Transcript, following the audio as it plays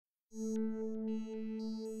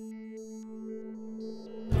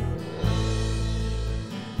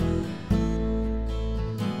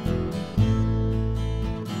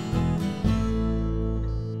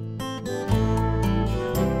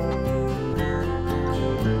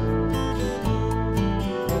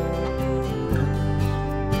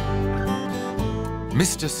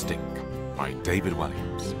Mr. Stink by David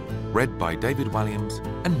Walliams. Read by David Walliams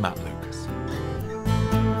and Matt Lucas.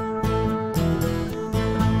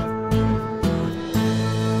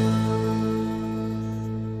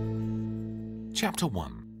 Chapter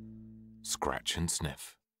 1. Scratch and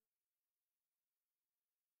Sniff.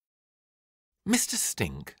 Mr.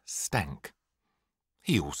 Stink stank.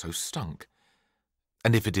 He also stunk.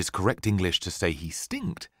 And if it is correct English to say he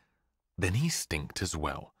stinked, then he stinked as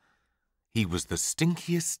well. He was the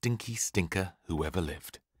stinkiest stinky stinker who ever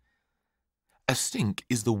lived. A stink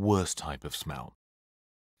is the worst type of smell.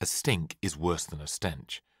 A stink is worse than a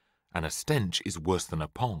stench, and a stench is worse than a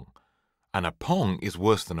pong, and a pong is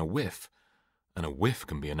worse than a whiff, and a whiff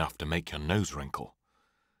can be enough to make your nose wrinkle.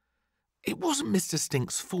 It wasn't Mr.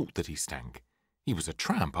 Stink's fault that he stank. He was a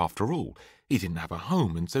tramp after all. He didn't have a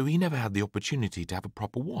home, and so he never had the opportunity to have a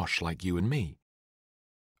proper wash like you and me.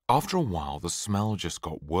 After a while, the smell just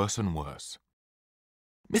got worse and worse.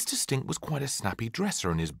 Mr. Stink was quite a snappy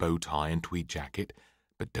dresser in his bow tie and tweed jacket,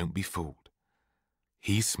 but don't be fooled.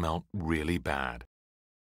 He smelled really bad.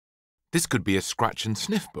 This could be a scratch and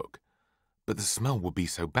sniff book, but the smell would be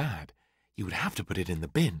so bad, you would have to put it in the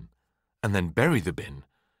bin, and then bury the bin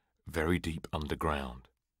very deep underground.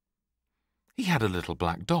 He had a little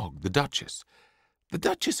black dog, the Duchess. The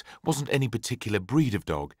Duchess wasn't any particular breed of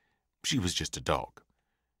dog. She was just a dog.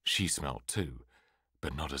 She smelled too,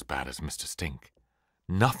 but not as bad as Mr. Stink.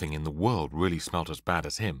 Nothing in the world really smelled as bad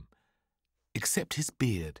as him, except his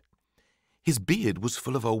beard. His beard was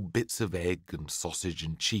full of old bits of egg and sausage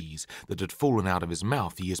and cheese that had fallen out of his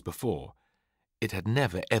mouth years before. It had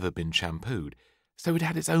never ever been shampooed, so it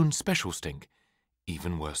had its own special stink,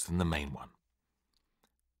 even worse than the main one.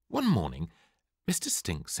 One morning, Mr.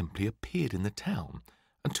 Stink simply appeared in the town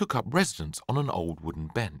and took up residence on an old wooden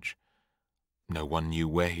bench. No one knew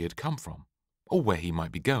where he had come from, or where he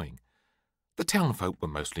might be going. The townfolk were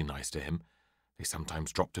mostly nice to him. They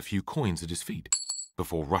sometimes dropped a few coins at his feet,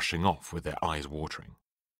 before rushing off with their eyes watering.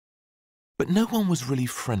 But no one was really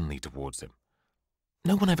friendly towards him.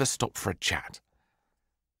 No one ever stopped for a chat.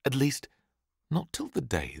 At least, not till the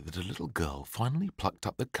day that a little girl finally plucked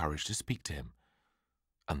up the courage to speak to him.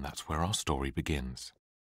 And that's where our story begins.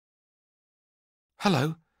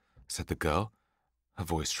 "Hello," said the girl, her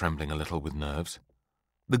voice trembling a little with nerves.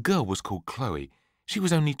 The girl was called Chloe. She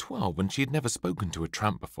was only 12 and she had never spoken to a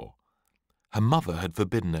tramp before. Her mother had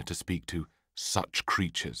forbidden her to speak to such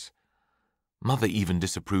creatures. Mother even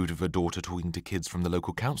disapproved of her daughter talking to kids from the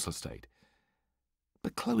local council estate.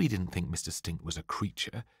 But Chloe didn't think Mr. Stink was a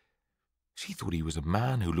creature. She thought he was a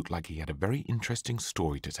man who looked like he had a very interesting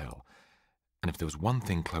story to tell. And if there was one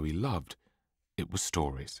thing Chloe loved, it was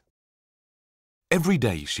stories. Every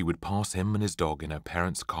day she would pass him and his dog in her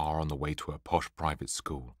parents' car on the way to her posh private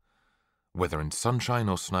school. Whether in sunshine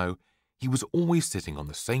or snow, he was always sitting on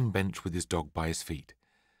the same bench with his dog by his feet.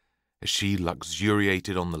 As she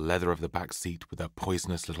luxuriated on the leather of the back seat with her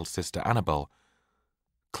poisonous little sister Annabelle,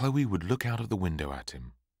 Chloe would look out of the window at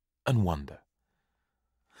him and wonder.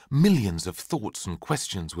 Millions of thoughts and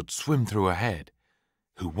questions would swim through her head.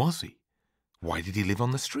 Who was he? Why did he live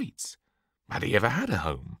on the streets? Had he ever had a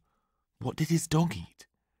home? What did his dog eat?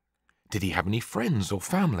 Did he have any friends or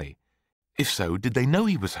family? If so, did they know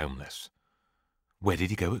he was homeless? Where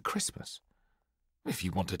did he go at Christmas? If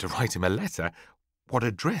you wanted to write him a letter, what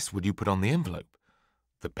address would you put on the envelope?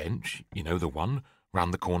 The bench, the one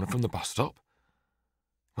round the corner from the bus stop?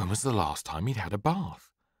 When was the last time he'd had a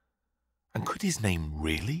bath? And could his name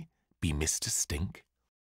really be Mr. Stink?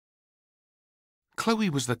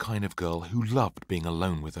 Chloe was the kind of girl who loved being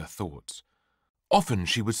alone with her thoughts. Often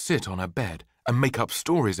she would sit on her bed and make up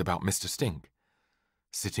stories about Mr. Stink.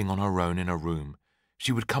 Sitting on her own in a room,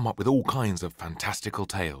 she would come up with all kinds of fantastical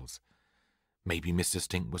tales. Maybe Mr.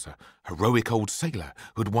 Stink was a heroic old sailor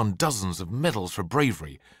who had won dozens of medals for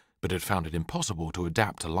bravery, but had found it impossible to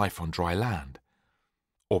adapt to life on dry land.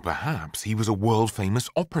 Or perhaps he was a world-famous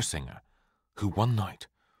opera singer, who one night,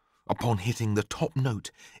 upon hitting the top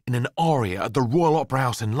note in an aria at the Royal Opera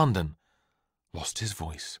House in London, lost his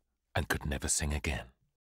voice and could never sing again.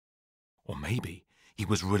 Or maybe he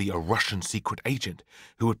was really a Russian secret agent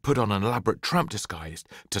who had put on an elaborate tramp disguise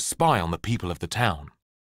to spy on the people of the town.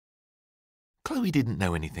 Chloe didn't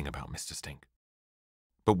know anything about Mr. Stink.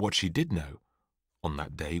 But what she did know, on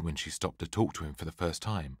that day when she stopped to talk to him for the first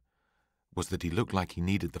time, was that he looked like he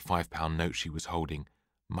needed the £5 note she was holding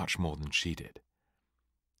much more than she did.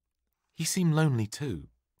 He seemed lonely too.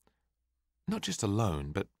 Not just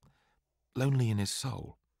alone, but lonely in his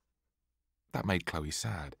soul. That made Chloe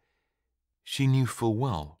sad. She knew full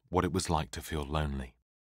well what it was like to feel lonely.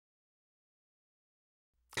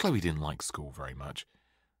 Chloe didn't like school very much.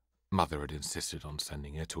 Mother had insisted on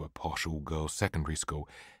sending her to a posh all-girls secondary school,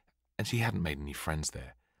 and she hadn't made any friends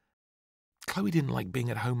there. Chloe didn't like being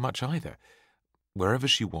at home much either. Wherever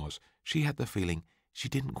she was, she had the feeling she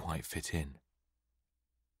didn't quite fit in.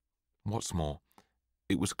 What's more,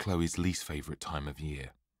 it was Chloe's least favourite time of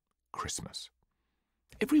year, Christmas.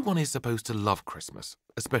 Everyone is supposed to love Christmas,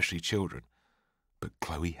 especially children, but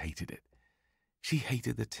Chloe hated it. She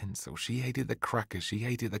hated the tinsel, she hated the crackers, she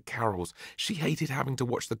hated the carols, she hated having to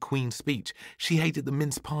watch the Queen's speech, she hated the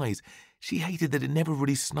mince pies, she hated that it never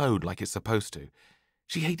really snowed like it's supposed to.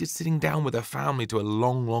 She hated sitting down with her family to a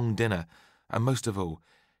long, long dinner, and most of all,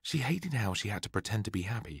 she hated how she had to pretend to be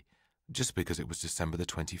happy just because it was December the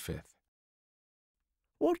 25th.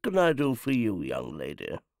 "What can I do for you, young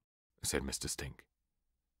lady?" said Mr. Stink.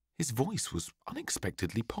 His voice was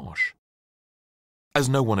unexpectedly posh. As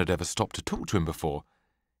no one had ever stopped to talk to him before,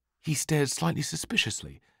 he stared slightly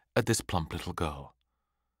suspiciously at this plump little girl.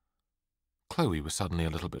 Chloe was suddenly a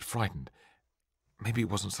little bit frightened. Maybe it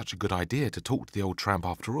wasn't such a good idea to talk to the old tramp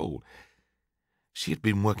after all. She had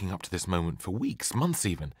been working up to this moment for weeks, months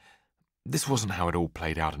even. This wasn't how it all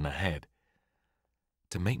played out in her head.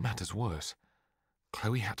 To make matters worse,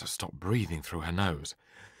 Chloe had to stop breathing through her nose.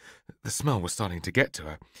 The smell was starting to get to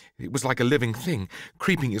her. It was like a living thing,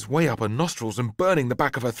 creeping its way up her nostrils and burning the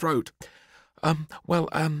back of her throat.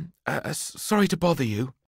 Sorry to bother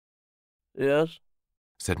you." "Yes?"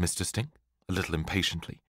 said Mr. Stink, a little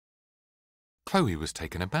impatiently. Chloe was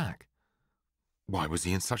taken aback. Why was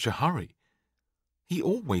he in such a hurry? He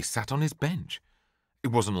always sat on his bench. It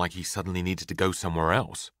wasn't like he suddenly needed to go somewhere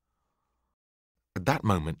else. At that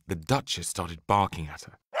moment, the Duchess started barking at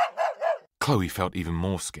her. Chloe felt even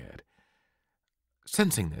more scared.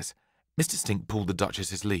 Sensing this, Mr. Stink pulled the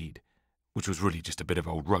Duchess's lead, which was really just a bit of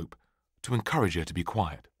old rope, to encourage her to be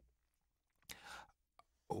quiet.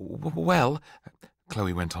 "Well,"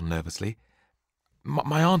 Chloe went on nervously,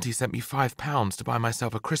 my auntie sent me £5 to buy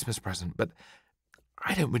myself a Christmas present, but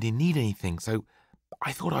I don't really need anything, so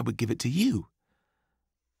I thought I would give it to you."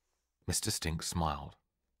 Mr. Stink smiled.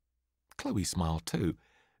 Chloe smiled too.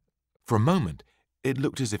 For a moment, it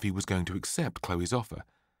looked as if he was going to accept Chloe's offer.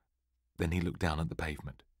 Then he looked down at the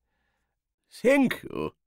pavement. "Thank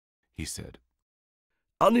you," he said.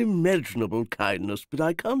 "Unimaginable kindness, but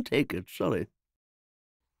I can't take it, sorry."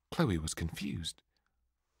 Chloe was confused.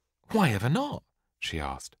 "Why ever not?" she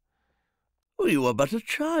asked. "Oh, you are but a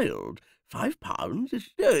child. £5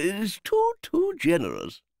 is too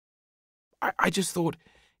generous." I just thought—"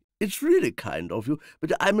 "It's really kind of you,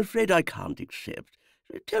 but I'm afraid I can't accept.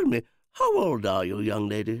 Tell me, how old are you, young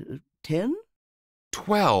lady? 10?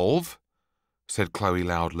 12, said Chloe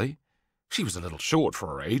loudly. She was a little short for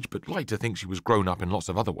her age, but liked to think she was grown up in lots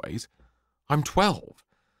of other ways. "I'm 12.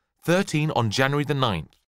 13 on January the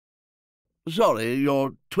 9th. "Sorry,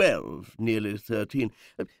 you're 12, nearly 13.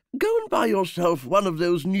 Go and buy yourself one of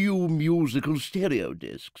those new musical stereo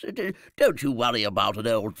discs. Don't you worry about an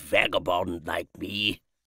old vagabond like me."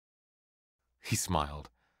 He smiled.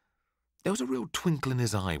 There was a real twinkle in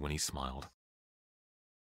his eye when he smiled.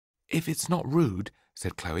 "If it's not rude,"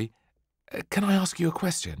 said Chloe, "can I ask you a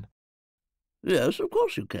question?" "Yes, of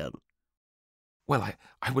course you can." "Well,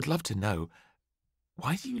 I would love to know,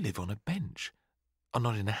 why do you live on a bench and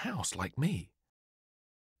not in a house like me?"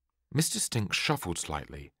 Mr. Stink shuffled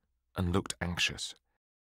slightly and looked anxious.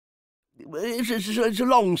 It's a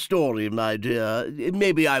long story, my dear.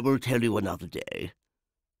 Maybe I will tell you another day."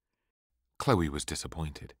 Chloe was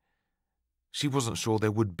disappointed. She wasn't sure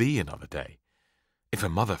there would be another day. If her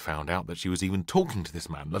mother found out that she was even talking to this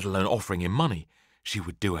man, let alone offering him money, she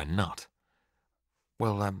would do her nut.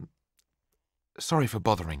 "Well, sorry for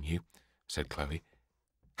bothering you," said Chloe.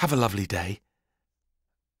 "Have a lovely day."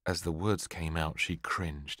 As the words came out, she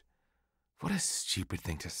cringed. What a stupid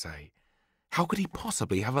thing to say. How could he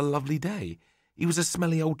possibly have a lovely day? He was a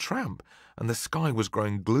smelly old tramp, and the sky was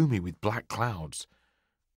growing gloomy with black clouds.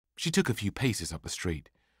 She took a few paces up the street,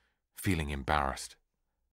 feeling embarrassed.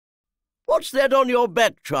 "What's that on your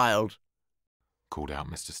back, child?" called out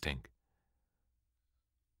Mr. Stink.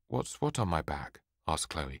 "What's what on my back?" asked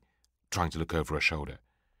Chloe, trying to look over her shoulder.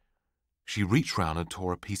 She reached round and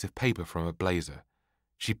tore a piece of paper from her blazer.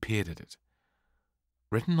 She peered at it.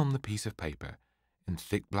 Written on the piece of paper, in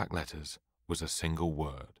thick black letters, was a single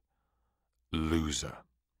word: loser.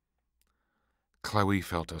 Chloe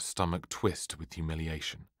felt her stomach twist with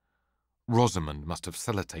humiliation. Rosamond must have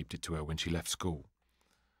sellotaped it to her when she left school.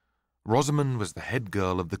 Rosamond was the head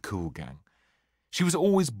girl of the cool gang. She was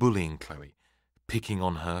always bullying Chloe, picking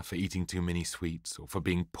on her for eating too many sweets, or for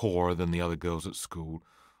being poorer than the other girls at school,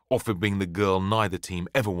 or for being the girl neither team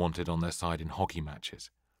ever wanted on their side in hockey matches.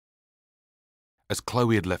 As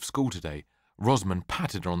Chloe had left school today, Rosamond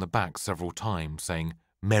patted her on the back several times, saying,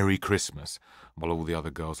 "Merry Christmas," while all the other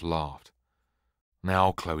girls laughed.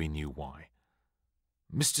 Now Chloe knew why.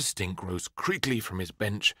 Mr. Stink rose creakily from his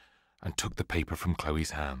bench and took the paper from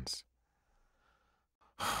Chloe's hands.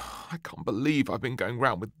 "I can't believe I've been going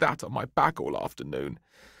round with that on my back all afternoon,"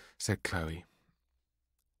 said Chloe.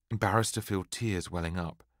 Embarrassed to feel tears welling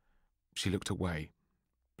up, she looked away,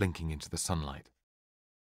 blinking into the sunlight.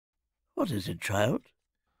 "What is it, child?"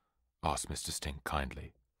 asked Mr. Stink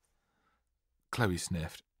kindly. Chloe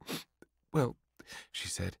sniffed. "Well," she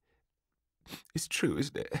said, "it's true,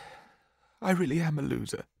 isn't it? I really am a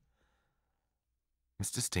loser."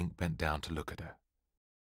 Mr. Stink bent down to look at her.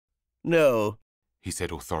 "No," he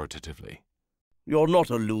said authoritatively. "you're not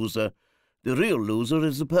a loser. The real loser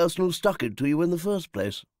is the person who stuck it to you in the first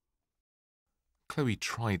place." Chloe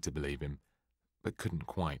tried to believe him, but couldn't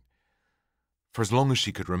quite. For as long as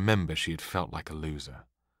she could remember, she had felt like a loser.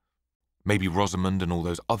 Maybe Rosamond and all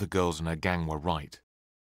those other girls in her gang were right.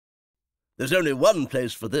 "There's only one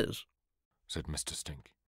place for this," said Mr.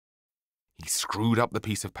 Stink. He screwed up the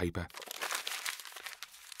piece of paper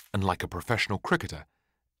and, like a professional cricketer,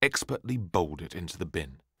 expertly bowled it into the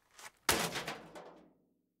bin.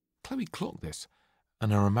 Chloe clocked this,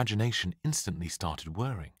 and her imagination instantly started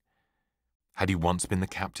whirring. Had he once been the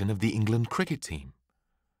captain of the England cricket team?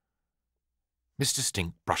 Mr.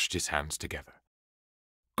 Stink brushed his hands together.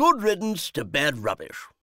 "Good riddance to bad rubbish."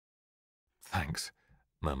 "Thanks,"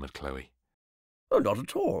 murmured Chloe. "Oh, not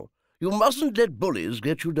at all. You mustn't let bullies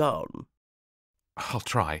get you down." "I'll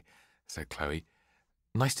try," said Chloe.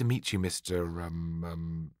 "Nice to meet you, Mr.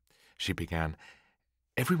 she began.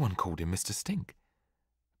 Everyone called him Mr. Stink,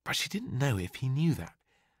 but she didn't know if he knew that.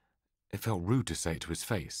 It felt rude to say it to his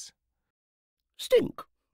face. "Stink,"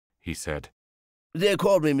 he said. "They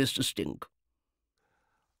call me Mr. Stink."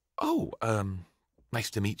 "Oh,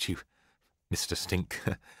 nice to meet you, Mr. Stink.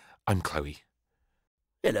 I'm Chloe."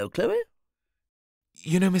 "Hello, Chloe."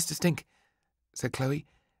 "You know, Mr. Stink," said Chloe,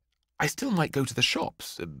 "I still might go to the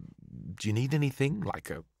shops. Do you need anything,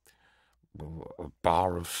 like a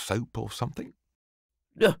bar of soap or something?"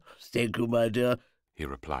 "Oh, thank you, my dear," he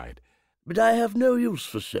replied. "but I have no use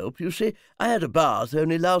for soap. You see, I had a bath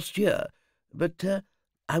only last year. But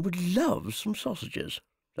I would love some sausages.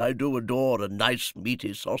 I do adore a nice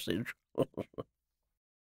meaty sausage."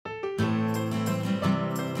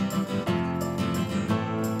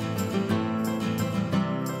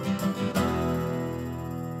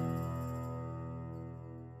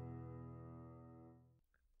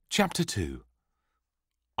 Chapter 2.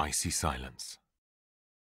 Icy Silence.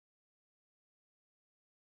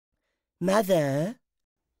 "Mother,"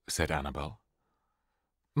 said Annabel.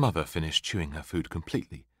 Mother finished chewing her food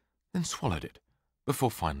completely, then swallowed it, before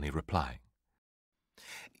finally replying.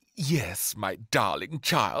 "Yes, my darling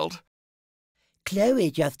child." "Chloe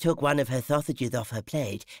just took one of her sausages off her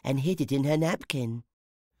plate and hid it in her napkin."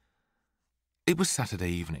 It was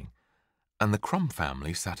Saturday evening, and the Crumb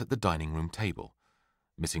family sat at the dining room table,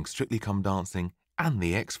 missing Strictly Come Dancing and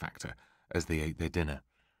the X Factor as they ate their dinner.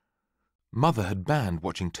 Mother had banned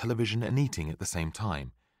watching television and eating at the same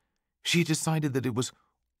time. She had decided that it was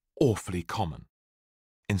awfully common.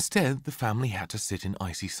 Instead, the family had to sit in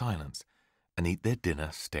icy silence and eat their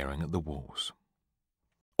dinner staring at the walls.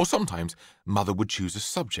 Or sometimes Mother would choose a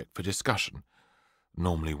subject for discussion,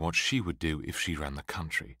 normally what she would do if she ran the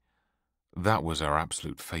country. That was her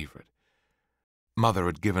absolute favourite. Mother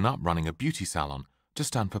had given up running a beauty salon to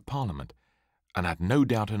stand for Parliament, and had no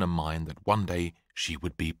doubt in her mind that one day she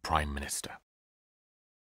would be Prime Minister.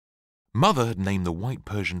 Mother had named the white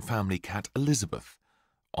Persian family cat Elizabeth,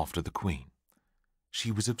 after the Queen. She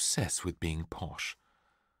was obsessed with being posh.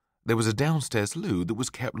 There was a downstairs loo that was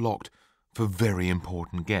kept locked for very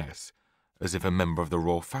important guests, as if a member of the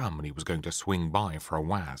royal family was going to swing by for a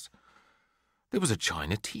waz. There was a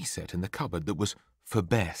china tea set in the cupboard that was for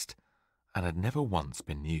best, and had never once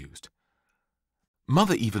been used.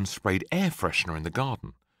 Mother even sprayed air freshener in the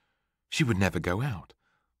garden. She would never go out,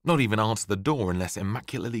 not even answer the door unless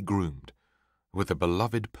immaculately groomed, with the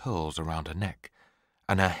beloved pearls around her neck,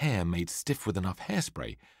 and her hair made stiff with enough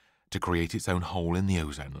hairspray to create its own hole in the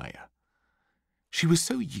ozone layer. She was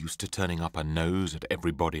so used to turning up her nose at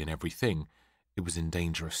everybody and everything, it was in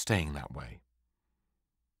danger of staying that way.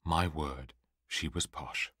 My word, she was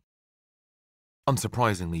posh.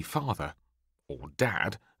 Unsurprisingly, Father, or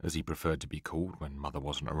Dad, as he preferred to be called when Mother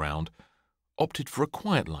wasn't around, opted for a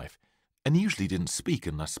quiet life and usually didn't speak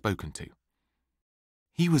unless spoken to.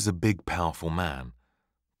 He was a big, powerful man,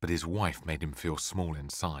 but his wife made him feel small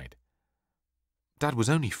inside. Dad was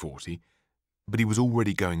only 40, but he was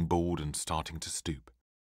already going bald and starting to stoop.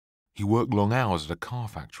 He worked long hours at a car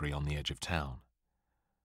factory on the edge of town.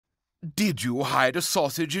 "Did you hide a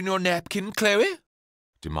sausage in your napkin, Chloe?"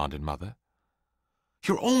 demanded Mother.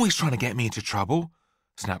 You're always trying to get me into trouble,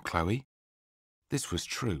 snapped Chloe. This was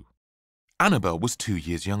true. Annabel was 2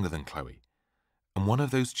 years younger than Chloe, and one of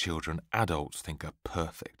those children adults think are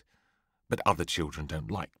perfect, but other children don't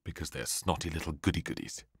like because they're snotty little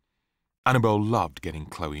goody-goodies. Annabel loved getting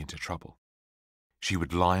Chloe into trouble. She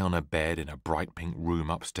would lie on her bed in a bright pink room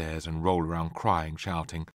upstairs and roll around crying,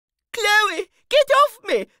 shouting, Chloe, get off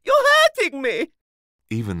me! You're hurting me!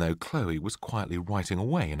 Even though Chloe was quietly writing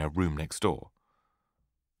away in her room next door.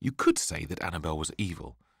 You could say that Annabel was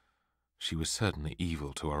evil. She was certainly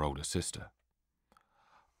evil to her older sister.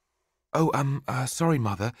 Oh, sorry,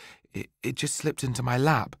 Mother. It just slipped into my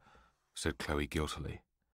lap, said Chloe guiltily.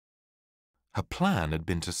 Her plan had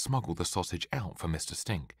been to smuggle the sausage out for Mr.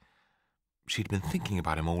 Stink. She'd been thinking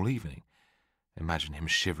about him all evening. Imagine him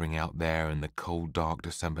shivering out there in the cold, dark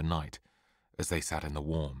December night as they sat in the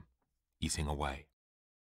warm, eating away.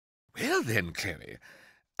 "Well then, Chloe,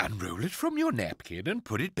 unroll it from your napkin and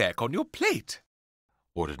put it back on your plate,"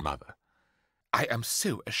 ordered Mother. "I am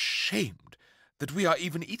so ashamed that we are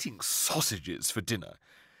even eating sausages for dinner.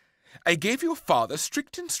 I gave your father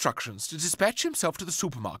strict instructions to dispatch himself to the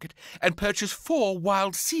supermarket and purchase 4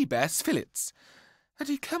 wild sea bass fillets, and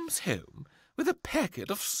he comes home with a packet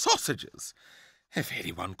of sausages. If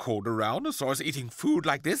anyone called around and saw us eating food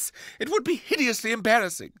like this, it would be hideously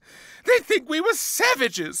embarrassing. They'd think we were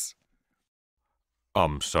savages."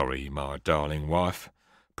 I'm sorry, my darling wife,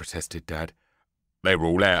 protested Dad. They were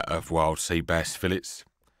all out of wild sea bass fillets.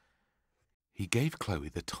 He gave Chloe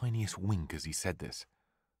the tiniest wink as he said this,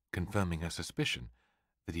 confirming her suspicion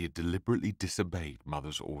that he had deliberately disobeyed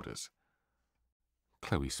Mother's orders.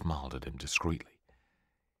 Chloe smiled at him discreetly.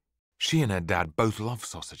 She and her dad both loved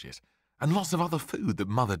sausages and lots of other food that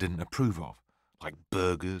Mother didn't approve of, like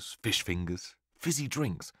burgers, fish fingers, fizzy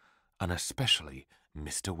drinks, and especially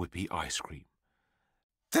Mr. Whippy ice cream.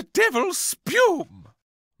 "The devil's spume,"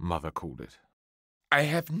 Mother called it. "I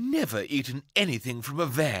have never eaten anything from a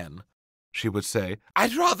van," she would say.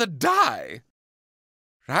 "I'd rather die.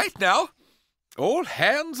 Right now, all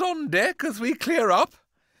hands on deck as we clear up,"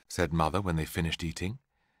 said Mother when they finished eating.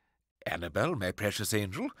 "Annabel, my precious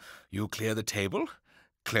angel, you clear the table.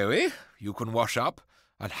 Chloe, you can wash up.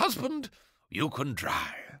 And husband, you can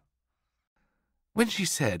dry." When she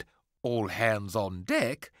said, "all hands on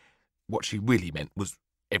deck," what she really meant was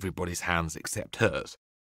everybody's hands except hers.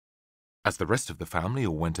 As the rest of the family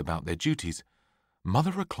all went about their duties,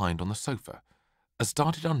 Mother reclined on the sofa and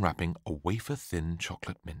started unwrapping a wafer-thin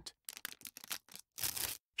chocolate mint.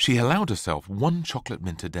 She allowed herself 1 chocolate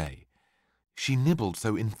mint a day. She nibbled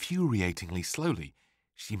so infuriatingly slowly,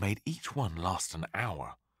 she made each one last an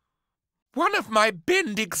hour. "One of my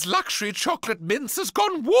Bendix luxury chocolate mints has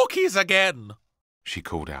gone walkies again," she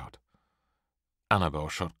called out. Annabel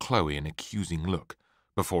shot Chloe an accusing look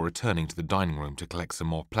before returning to the dining room to collect some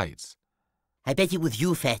more plates. I bet it was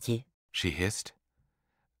you, Fatty, she hissed.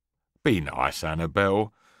 Be nice,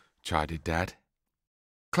 Annabel, chided Dad.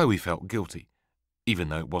 Chloe felt guilty, even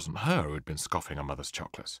though it wasn't her who had been scoffing at Mother's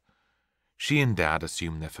chocolates. She and Dad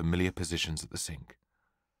assumed their familiar positions at the sink.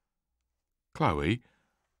 Chloe,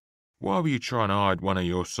 why were you trying to hide one of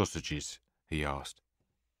your sausages? He asked.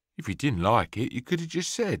 If you didn't like it, you could have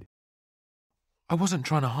just said. I wasn't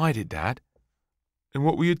trying to hide it, Dad. Then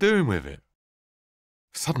what were you doing with it?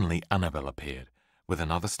 Suddenly Annabel appeared with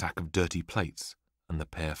another stack of dirty plates, and the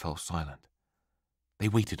pair fell silent. They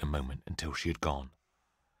waited a moment until she had gone.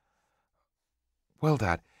 Well,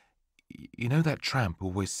 Dad, you know that tramp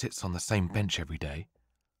always sits on the same bench every day?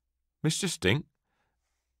 Mr. Stink?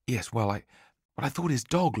 Yes, well, I thought his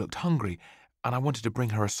dog looked hungry, and I wanted to bring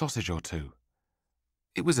her a sausage or 2.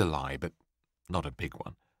 It was a lie, but not a big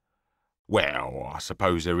one. Well, I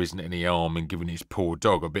suppose there isn't any harm in giving his poor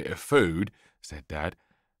dog a bit of food, said Dad.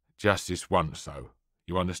 Just this once, though,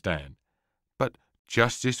 you understand? But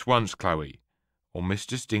just this once, Chloe, or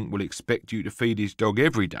Mr. Stink will expect you to feed his dog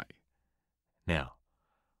every day. Now,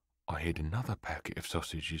 I hid another packet of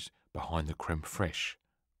sausages behind the creme fraiche,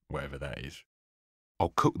 whatever that is.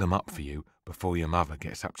 I'll cook them up for you before your mother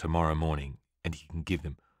gets up tomorrow morning, and you can give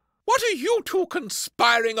them. What are you two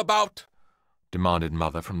conspiring about? Demanded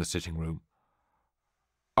Mother from the sitting room.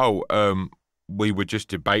 Oh, we were just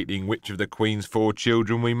debating which of the Queen's 4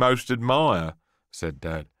 children we most admire, said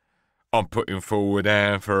Dad. I'm putting forward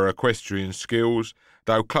Anne for her equestrian skills,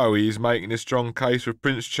 though Chloe is making a strong case for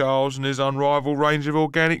Prince Charles and his unrivalled range of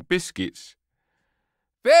organic biscuits.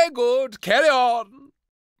 Very good, carry on,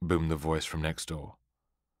 boomed the voice from next door.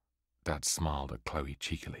 Dad smiled at Chloe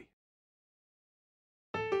cheekily.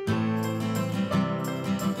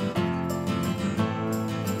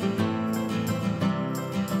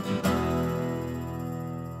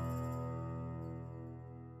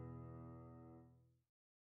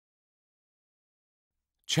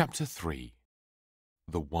 Chapter 3.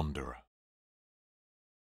 The Wanderer.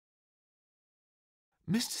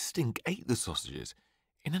 Mr. Stink ate the sausages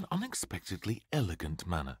in an unexpectedly elegant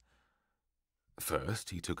manner.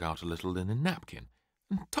 First, he took out a little linen napkin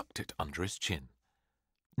and tucked it under his chin.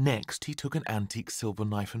 Next, he took an antique silver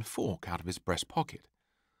knife and fork out of his breast pocket.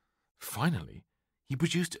 Finally, he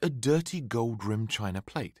produced a dirty gold-rimmed china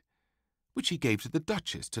plate, which he gave to the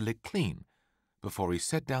Duchess to lick clean before he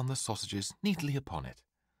set down the sausages neatly upon it.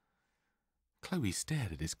 Chloe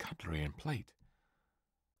stared at his cutlery and plate.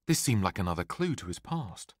 This seemed like another clue to his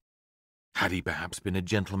past. Had he perhaps been a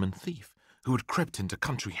gentleman thief who had crept into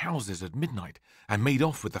country houses at midnight and made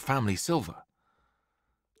off with the family silver?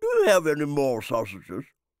 Do you have any more sausages?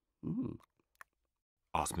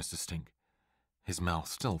 Asked Mr. Stink, his mouth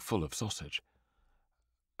still full of sausage.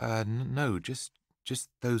 No, just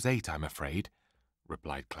those 8, I'm afraid,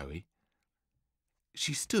 replied Chloe.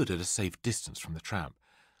 She stood at a safe distance from the tramp,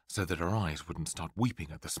 so that her eyes wouldn't start weeping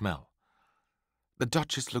at the smell. The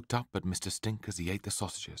Duchess looked up at Mr. Stink as he ate the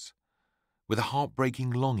sausages, with a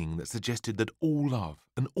heartbreaking longing that suggested that all love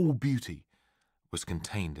and all beauty was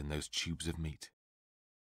contained in those tubes of meat.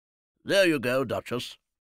 There you go, Duchess,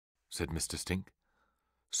 said Mr. Stink,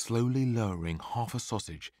 slowly lowering half a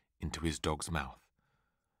sausage into his dog's mouth.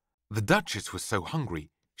 The Duchess was so hungry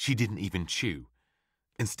she didn't even chew.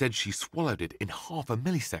 Instead, she swallowed it in half a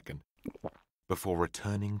millisecond before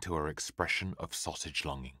returning to her expression of sausage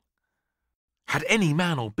longing. Had any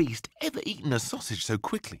man or beast ever eaten a sausage so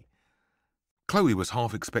quickly? Chloe was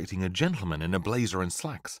half expecting a gentleman in a blazer and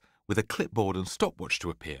slacks with a clipboard and stopwatch to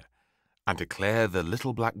appear and declare the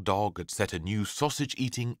little black dog had set a new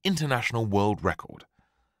sausage-eating international world record.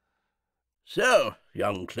 So,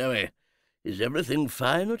 young Chloe, is everything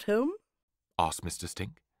fine at home? Asked Mr.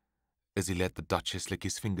 Stink, as he let the Duchess lick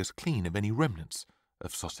his fingers clean of any remnants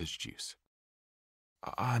of sausage juice.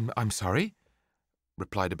 I'm sorry,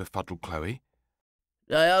 replied a befuddled Chloe.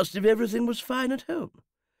 I asked if everything was fine at home.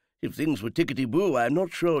 If things were tickety-boo, I'm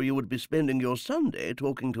not sure you would be spending your Sunday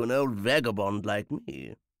talking to an old vagabond like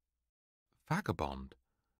me. Vagabond?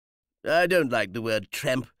 I don't like the word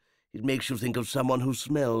tramp. It makes you think of someone who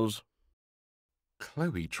smells.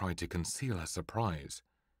 Chloe tried to conceal her surprise.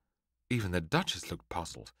 Even the Duchess looked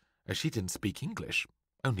puzzled, as she didn't speak English,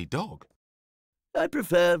 only dog. I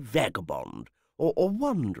prefer vagabond, or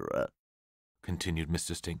wanderer, continued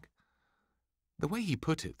Mr. Stink. The way he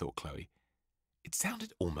put it, thought Chloe, it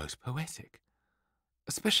sounded almost poetic,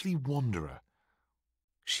 especially wanderer.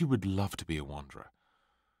 She would love to be a wanderer.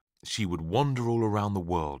 She would wander all around the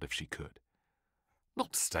world if she could.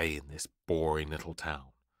 Not stay in this boring little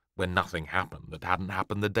town where nothing happened that hadn't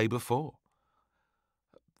happened the day before.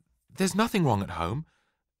 There's nothing wrong at home.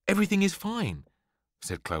 Everything is fine,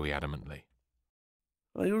 said Chloe adamantly.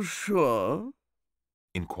 Are you sure?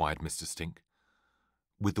 Inquired Mr. Stink,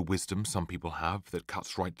 with the wisdom some people have that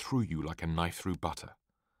cuts right through you like a knife through butter.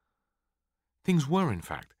 Things were, in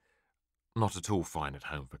fact, not at all fine at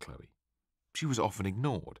home for Chloe. She was often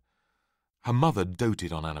ignored. Her mother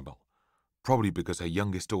doted on Annabel, probably because her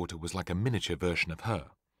youngest daughter was like a miniature version of her.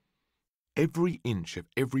 Every inch of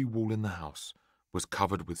every wall in the house was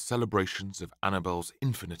covered with celebrations of Annabel's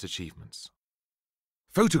infinite achievements.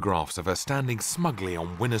 Photographs of her standing smugly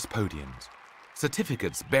on winners' podiums,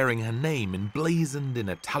 certificates bearing her name emblazoned in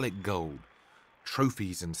italic gold,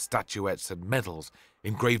 trophies and statuettes and medals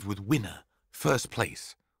engraved with winner, first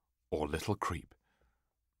place, or little creep.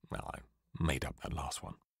 Well, I made up that last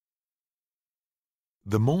one.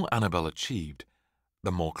 The more Annabel achieved,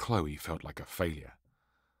 the more Chloe felt like a failure.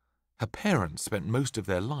 Her parents spent most of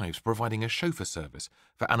their lives providing a chauffeur service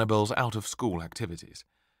for Annabel's out-of-school activities.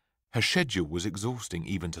 Her schedule was exhausting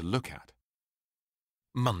even to look at.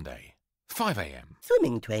 Monday, 5 a.m.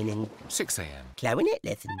 Swimming training. 6 a.m. Clarinet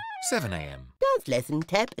lesson. 7 a.m. Dance lesson,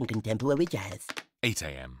 tap and contemporary jazz. 8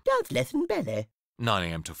 a.m. Dance lesson, ballet. 9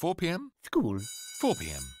 a.m. to 4 p.m. School. 4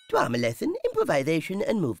 p.m. Drama lesson, improvisation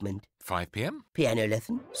and movement. 5 p.m. Piano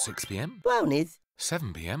lesson. 6 p.m. Brownies.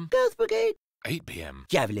 7 p.m. Girls' brigade. 8 p.m.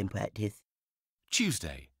 Javelin practice.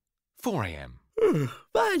 Tuesday, 4 a.m.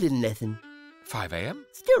 Violin lesson. 5 a.m.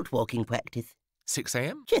 Stilt walking practice. 6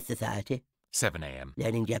 a.m. Chess society. 7 a.m.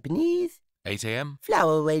 Learning Japanese. 8 a.m.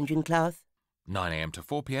 Flower arranging class. 9 a.m. to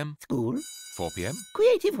 4 p.m. School. 4 p.m.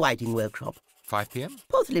 Creative writing workshop. 5 p.m.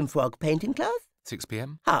 Porcelain frog painting class. 6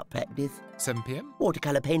 p.m. Harp practice. 7 p.m.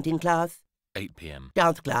 Watercolour painting class. 8 p.m.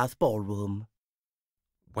 Dance class ballroom.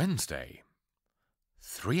 Wednesday,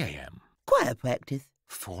 3 a.m. Choir practice.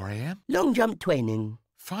 4 a.m. Long jump training.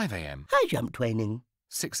 5 a.m. High jump training.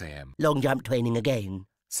 6 a.m. Long jump training again.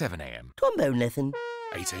 7 a.m. Trombone lesson.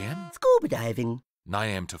 8 a.m. Scuba diving. 9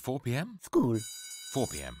 a.m. to 4 p.m. School. 4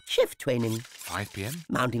 p.m. Shift training. 5 p.m.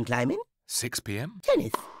 Mountain climbing. 6 p.m.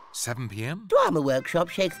 Tennis. 7 p.m. Drama workshop,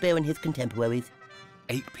 Shakespeare and his contemporaries.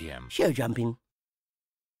 8 p.m. Show jumping.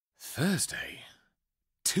 Thursday.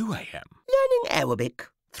 2 a.m. Learning Arabic.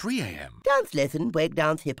 3 a.m. Dance lesson,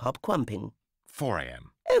 breakdance, hip-hop, crumping. 4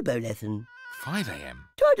 a.m. Elbow lesson. 5 a.m.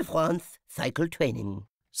 Tour de France, cycle training.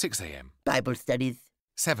 6 a.m. Bible studies.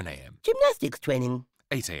 7 a.m. Gymnastics training.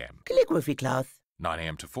 8 a.m. Calligraphy class. 9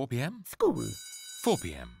 a.m. to 4 p.m. School. 4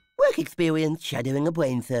 p.m. Work experience, shadowing a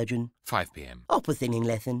brain surgeon. 5 p.m. Opera singing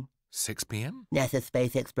lesson. 6 p.m. NASA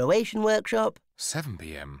space exploration workshop. 7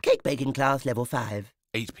 p.m. Cake baking class level 5.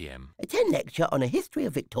 8 p.m. Attend lecture on a history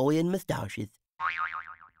of Victorian moustaches.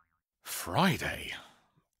 Friday.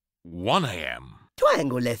 1 a.m.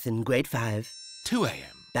 Triangle lesson, grade 5. 2 a.m.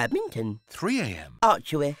 Badminton. 3 a.m.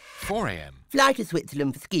 Archery. 4 a.m. Fly to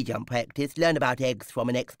Switzerland for ski jump practice. Learn about eggs from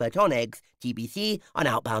an expert on eggs. TBC on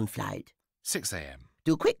outbound flight. 6 a.m.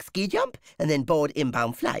 Do quick ski jump and then board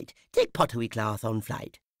inbound flight. Take pottery class on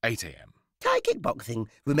flight. 8 a.m. Thai kickboxing.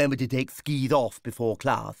 Remember to take skis off before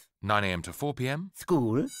class. 9 a.m. to 4 p.m.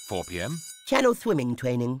 School. 4 p.m. Channel swimming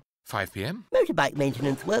training. 5 p.m. Motorbike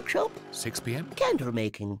maintenance workshop. 6 p.m. Candle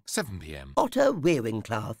making. 7 p.m. Otter rearing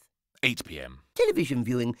class. 8 p.m. Television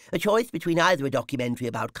viewing. A choice between either a documentary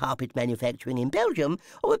about carpet manufacturing in Belgium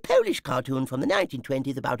or a Polish cartoon from the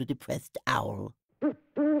 1920s about a depressed owl.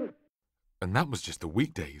 And that was just the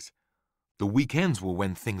weekdays. The weekends were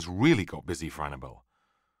when things really got busy for Annabel.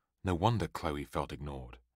 No wonder Chloe felt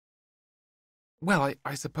ignored. Well,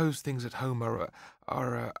 I suppose things at home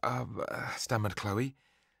are stammered Chloe.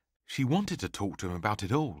 She wanted to talk to him about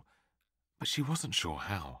it all, but she wasn't sure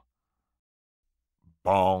how.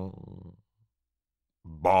 Bong.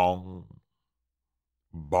 Bong.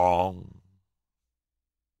 Bong.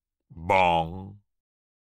 Bong.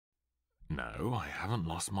 No, I haven't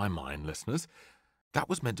lost my mind, listeners. That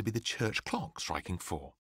was meant to be the church clock striking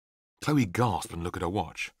 4. Chloe gasped and looked at her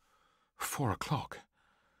watch. 4 o'clock.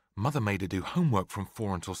 Mother made her do homework from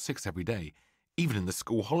 4 until 6 every day, even in the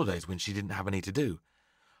school holidays when she didn't have any to do.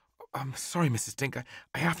 I'm sorry, Mrs. Stink,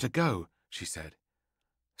 I have to go, she said.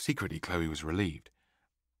 Secretly, Chloe was relieved.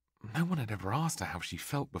 No one had ever asked her how she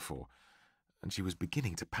felt before, and she was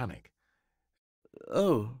beginning to panic.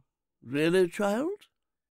 Oh, really, child?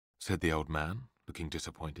 Said the old man, looking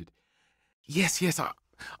disappointed. Yes,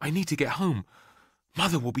 I need to get home.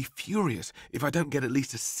 Mother will be furious if I don't get at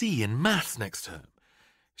least a C in maths next term.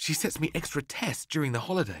 She sets me extra tests during the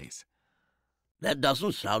holidays. That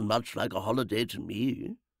doesn't sound much like a holiday to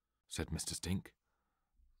me, said Mr. Stink.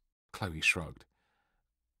 Chloe shrugged.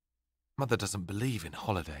 Mother doesn't believe in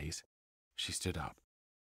holidays. She stood up.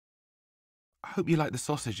 I hope you like the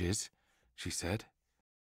sausages, she said.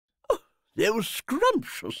 Oh, they were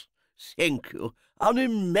scrumptious. Thank you.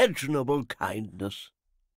 Unimaginable kindness.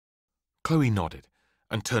 Chloe nodded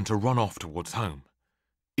and turned to run off towards home.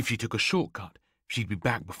 If she took a shortcut, she'd be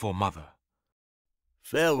back before Mother.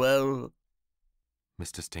 Farewell,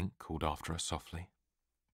 Mr. Stink called after her softly.